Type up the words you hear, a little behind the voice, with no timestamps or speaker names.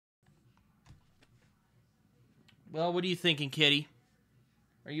Well, what are you thinking, Kitty?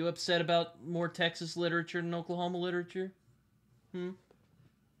 Are you upset about more Texas literature than Oklahoma literature? Hmm?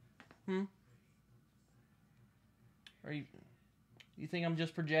 Hmm? Are you think I'm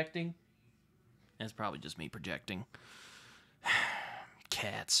just projecting? That's probably just me projecting.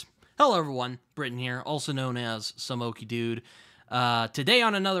 Cats. Hello, everyone. Britton here, also known as Some Okie Dude. Today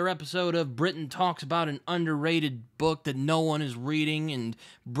on another episode of Britton Talks about an underrated book that no one is reading and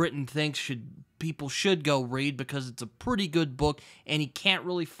Britton thinks people should go read because it's a pretty good book and he can't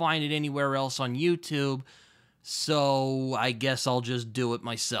really find it anywhere else on YouTube, so I guess I'll just do it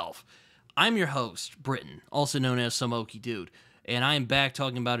myself. I'm your host, Britton, also known as Some Okie Dude, and I am back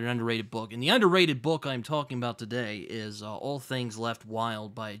talking about an underrated book. And the underrated book I'm talking about today is All Things Left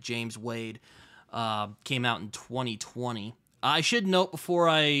Wild by James Wade. Came out in 2020. I should note before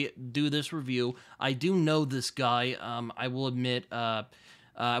I do this review, I do know this guy. I will admit,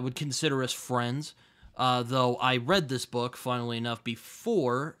 I would consider us friends, though I read this book, funnily enough,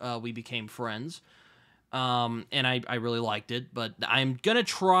 before we became friends, and I really liked it, but I'm going to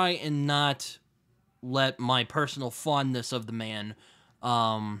try and not let my personal fondness of the man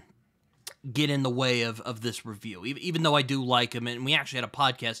get in the way of this review, even though I do like him, and we actually had a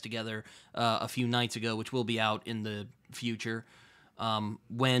podcast together a few nights ago, which will be out in the future.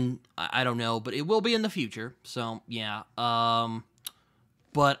 When, I don't know, but it will be in the future, so yeah.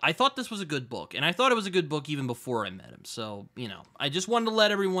 But I thought this was a good book, and I thought it was a good book even before I met him, so, you know, I just wanted to let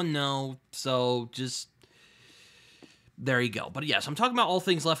everyone know, so just, there you go. But yes, I'm talking about All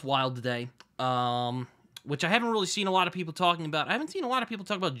Things Left Wild today, which I haven't really seen a lot of people talking about. I haven't seen a lot of people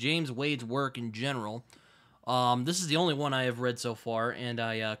talk about James Wade's work in general. This is the only one I have read so far, and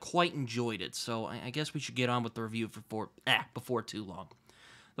I quite enjoyed it, so I guess we should get on with the review before too long.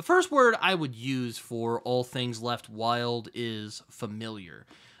 The first word I would use for All Things Left Wild is familiar.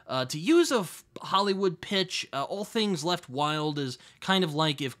 To use a Hollywood pitch, All Things Left Wild is kind of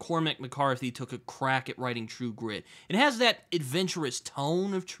like if Cormac McCarthy took a crack at writing True Grit. It has that adventurous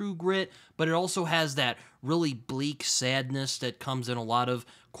tone of True Grit, but it also has that really bleak sadness that comes in a lot of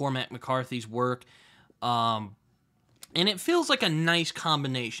Cormac McCarthy's work. And it feels like a nice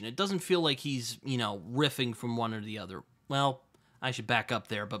combination. It doesn't feel like he's, riffing from one or the other. Well, I should back up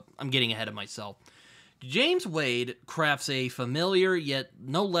there, but I'm getting ahead of myself. James Wade crafts a familiar yet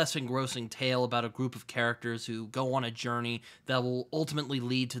no less engrossing tale about a group of characters who go on a journey that will ultimately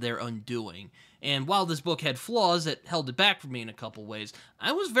lead to their undoing. And while this book had flaws that held it back for me in a couple ways,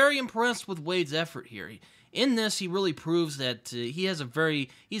 I was very impressed with Wade's effort here. In this, he really proves that he's a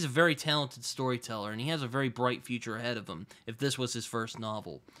very talented storyteller, and he has a very bright future ahead of him, if this was his first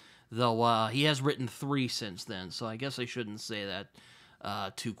novel. Though he has written 3 since then, so I guess I shouldn't say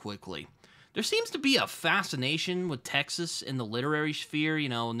that too quickly. There seems to be a fascination with Texas in the literary sphere,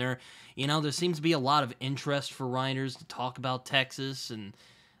 and there seems to be a lot of interest for writers to talk about Texas, and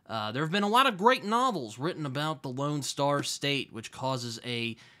there have been a lot of great novels written about the Lone Star State, which causes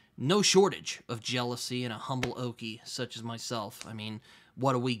no shortage of jealousy in a humble Okie such as myself. I mean,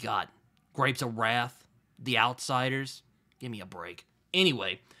 what do we got? Grapes of Wrath? The Outsiders? Give me a break.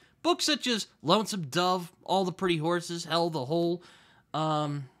 Anyway, books such as Lonesome Dove, All the Pretty Horses, hell, the whole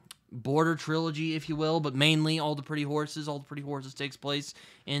Border trilogy, if you will, but mainly All the Pretty Horses. All the Pretty Horses takes place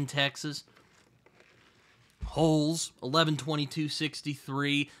in Texas. Holes,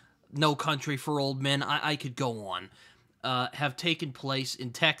 11/22/63, No Country for Old Men, I could go on. Have taken place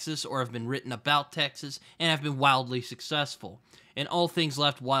in Texas or have been written about Texas and have been wildly successful. And All Things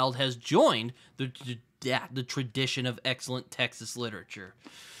Left Wild has joined the tradition of excellent Texas literature.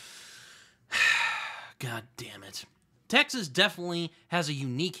 God damn it. Texas definitely has a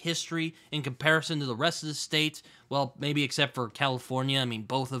unique history in comparison to the rest of the states. Well, maybe except for California. I mean,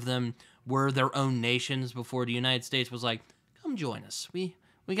 both of them were their own nations before the United States was like, come join us. We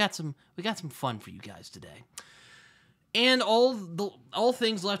got some fun for you guys today. And All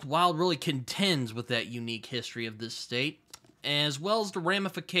Things Left Wild really contends with that unique history of this state, as well as the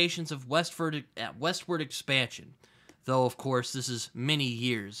ramifications of westward expansion. Though, of course, this is many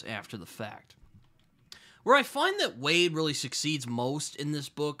years after the fact. Where I find that Wade really succeeds most in this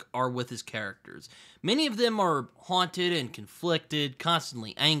book are with his characters. Many of them are haunted and conflicted,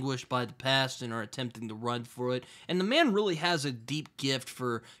 constantly anguished by the past and are attempting to run for it, and the man really has a deep gift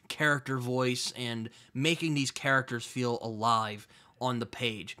for character voice and making these characters feel alive on the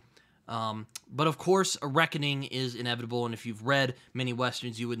page. But of course, a reckoning is inevitable, and if you've read many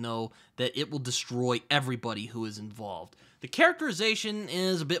westerns, you would know that it will destroy everybody who is involved. The characterization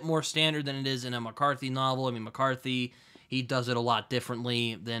is a bit more standard than it is in a McCarthy novel. I mean, McCarthy, he does it a lot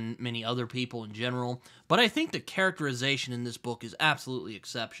differently than many other people in general, but I think the characterization in this book is absolutely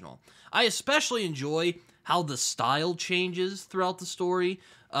exceptional. I especially enjoy how the style changes throughout the story.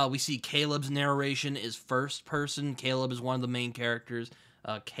 We see Caleb's narration is first person. Caleb is one of the main characters.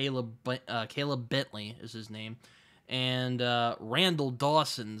 Caleb Bentley is his name. And Randall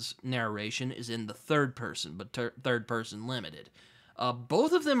Dawson's narration is in the third person, but third person limited.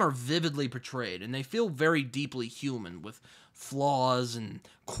 Both of them are vividly portrayed, and they feel very deeply human, with flaws and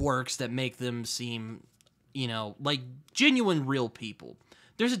quirks that make them seem, like genuine real people.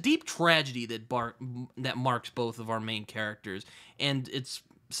 There's a deep tragedy that marks both of our main characters, and it's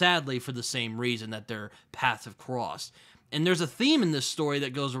sadly for the same reason that their paths have crossed. And there's a theme in this story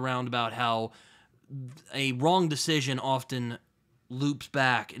that goes around about how a wrong decision often loops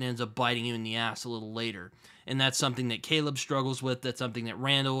back and ends up biting you in the ass a little later. And that's something that Caleb struggles with, that's something that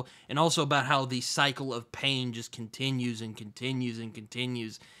Randall, and also about how the cycle of pain just continues and continues and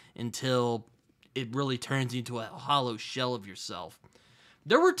continues until it really turns into a hollow shell of yourself.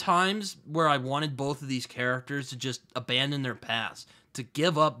 There were times where I wanted both of these characters to just abandon their past, to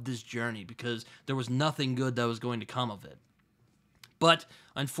give up this journey, because there was nothing good that was going to come of it. But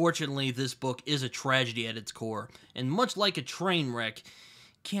unfortunately, this book is a tragedy at its core, and much like a train wreck, you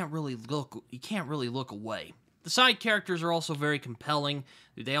can't really look away. The side characters are also very compelling.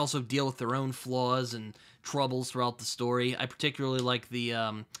 They also deal with their own flaws and troubles throughout the story. I particularly like the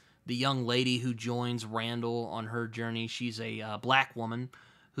young lady who joins Randall on her journey. She's a black woman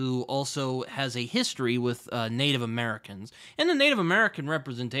who also has a history with Native Americans. And the Native American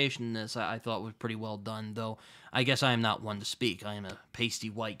representation in this I thought was pretty well done, though I guess I am not one to speak. I am a pasty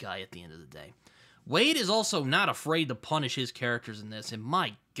white guy at the end of the day. Wade is also not afraid to punish his characters in this, and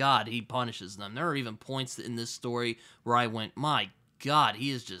my God, he punishes them. There are even points in this story where I went, my God,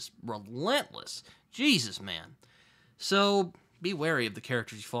 he is just relentless. Jesus, man. So be wary of the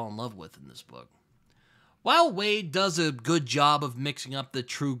characters you fall in love with in this book. While Wade does a good job of mixing up the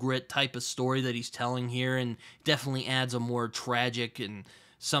true grit type of story that he's telling here, and definitely adds a more tragic and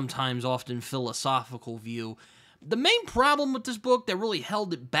sometimes often philosophical view, the main problem with this book that really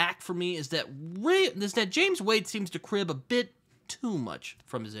held it back for me is that James Wade seems to crib a bit too much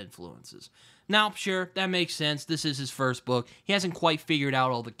from his influences. Now, sure, that makes sense. This is his first book. He hasn't quite figured out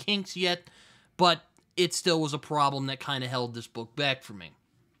all the kinks yet, but it still was a problem that kind of held this book back for me.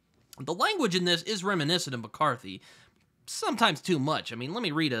 The language in this is reminiscent of McCarthy, sometimes too much. I mean, let me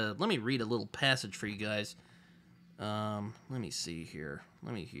read a little passage for you guys. Let me see here.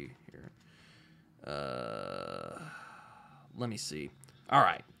 Let me see. All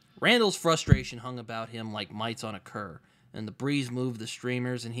right. Randall's frustration hung about him like mites on a cur, and the breeze moved the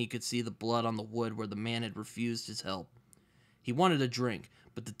streamers, and he could see the blood on the wood where the man had refused his help. He wanted a drink,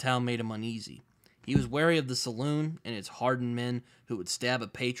 but the town made him uneasy. He was wary of the saloon and its hardened men who would stab a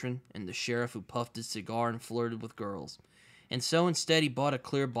patron, and the sheriff who puffed his cigar and flirted with girls. And so instead he bought a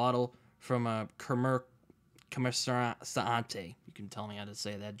clear bottle from a commerciante. You can tell me how to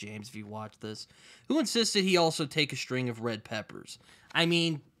say that, James, if you watch this. Who insisted he also take a string of red peppers. I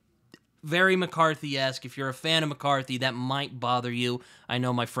mean, very McCarthy-esque. If you're a fan of McCarthy, that might bother you. I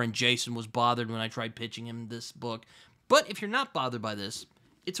know my friend Jason was bothered when I tried pitching him this book. But if you're not bothered by this,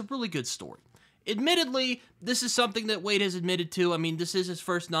 it's a really good story. Admittedly, this is something that Wade has admitted to. I mean, this is his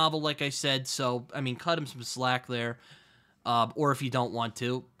first novel, like I said, so, I mean, cut him some slack there. Or if you don't want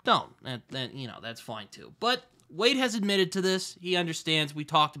to, don't. That's fine too. But Wade has admitted to this. He understands. We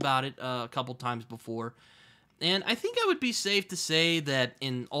talked about it a couple times before. And I think I would be safe to say that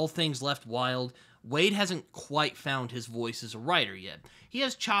in All Things Left Wild, Wade hasn't quite found his voice as a writer yet. He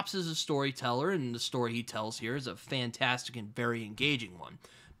has chops as a storyteller, and the story he tells here is a fantastic and very engaging one.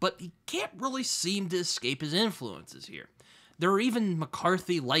 But he can't really seem to escape his influences here. There are even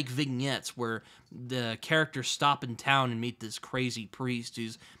McCarthy-like vignettes where the characters stop in town and meet this crazy priest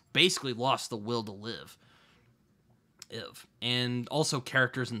who's basically lost the will to live. And also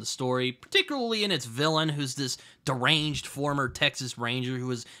characters in the story, particularly in its villain, who's this deranged former Texas Ranger who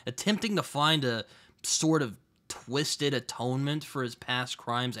is attempting to find a sort of twisted atonement for his past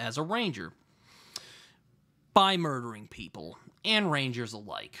crimes as a ranger by murdering people and rangers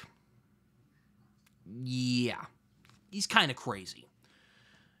alike. Yeah, he's kind of crazy.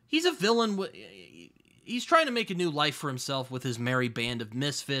 He's a villain. He's trying to make a new life for himself with his merry band of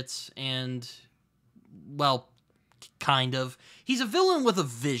misfits, and, well, kind of. He's a villain with a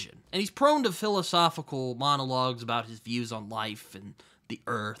vision, and he's prone to philosophical monologues about his views on life and the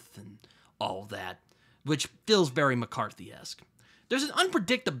earth and all that, which feels very McCarthy-esque. There's an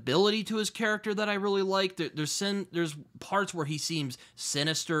unpredictability to his character that I really like. There's parts where he seems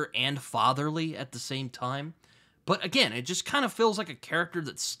sinister and fatherly at the same time. But again, it just kind of feels like a character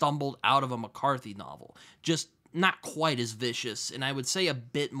that stumbled out of a McCarthy novel. Just not quite as vicious, and I would say a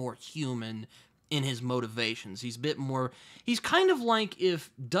bit more human in his motivations. He's a bit more... He's kind of like if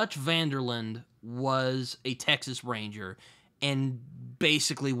Dutch Vanderland was a Texas Ranger and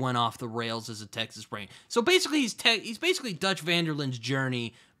basically went off the rails as a Texas Ranger. So basically, he's basically Dutch Vanderland's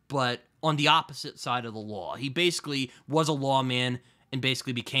journey, but on the opposite side of the law. He basically was a lawman and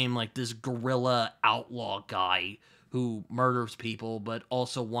basically became like this guerrilla outlaw guy who murders people, but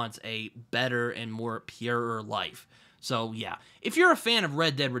also wants a better and more purer life. So, yeah. If you're a fan of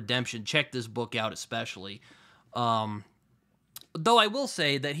Red Dead Redemption, check this book out especially. Though I will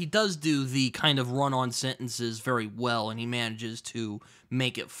say that he does do the kind of run-on sentences very well, and he manages to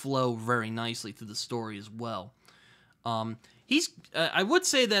make it flow very nicely through the story as well. I would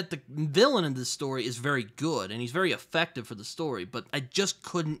say that the villain in this story is very good, and he's very effective for the story, but I just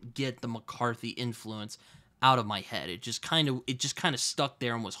couldn't get the McCarthy influence out of my head. It just kind of stuck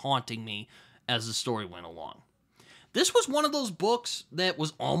there and was haunting me as the story went along. This was one of those books that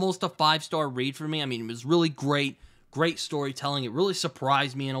was almost a 5-star read for me. I mean, it was really great storytelling. It really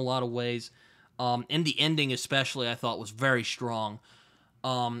surprised me in a lot of ways. And the ending especially, I thought was very strong.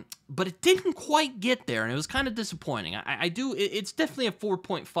 But it didn't quite get there, and it was kind of disappointing. It's definitely a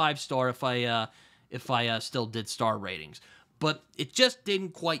 4.5 star if I still did star ratings. But it just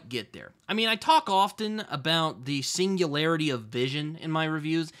didn't quite get there. I mean, I talk often about the singularity of vision in my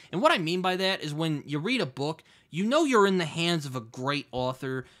reviews, and what I mean by that is when you read a book, you know you're in the hands of a great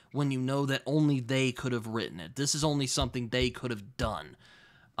author when you know that only they could have written it. This is only something they could have done.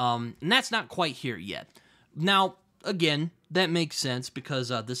 And that's not quite here yet. Now, again, that makes sense because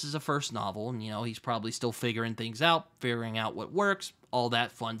this is a first novel, and, he's probably still figuring things out, figuring out what works, all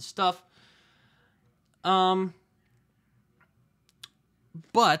that fun stuff.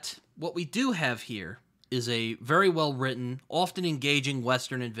 But what we do have here is a very well-written, often engaging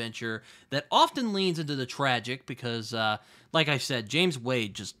Western adventure that often leans into the tragic because, like I said, James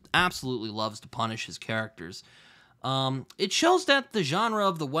Wade just absolutely loves to punish his characters. It shows that the genre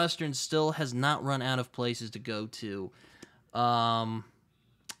of the Western still has not run out of places to go to. But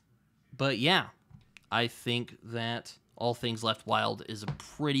yeah, I think that All Things Left Wild is a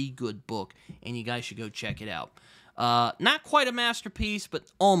pretty good book, and you guys should go check it out. Not quite a masterpiece, but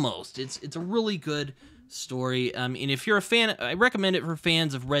almost. It's a really good story. And if you're a fan, I recommend it for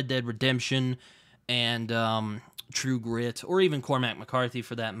fans of Red Dead Redemption and True Grit, or even Cormac McCarthy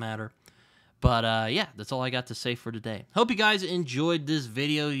for that matter. But yeah, that's all I got to say for today. Hope you guys enjoyed this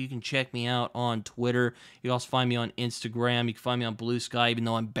video. You can check me out on Twitter. You can also find me on Instagram. You can find me on Blue Sky, even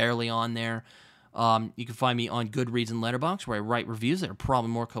though I'm barely on there. You can find me on Goodreads and Letterboxd, where I write reviews that are probably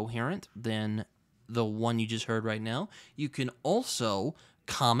more coherent than the one you just heard right now. You can also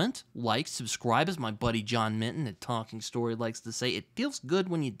comment, like, subscribe, as my buddy John Minton at Talking Story likes to say. It feels good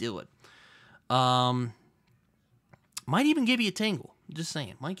when you do it. Might even give you a tingle. Just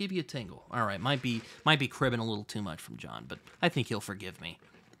saying, might give you a tingle. All right, might be cribbing a little too much from John, but I think he'll forgive me.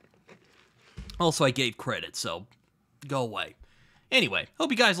 Also, I gave credit, so go away. Anyway,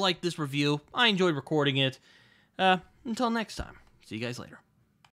 hope you guys liked this review. I enjoyed recording it. Until next time, see you guys later.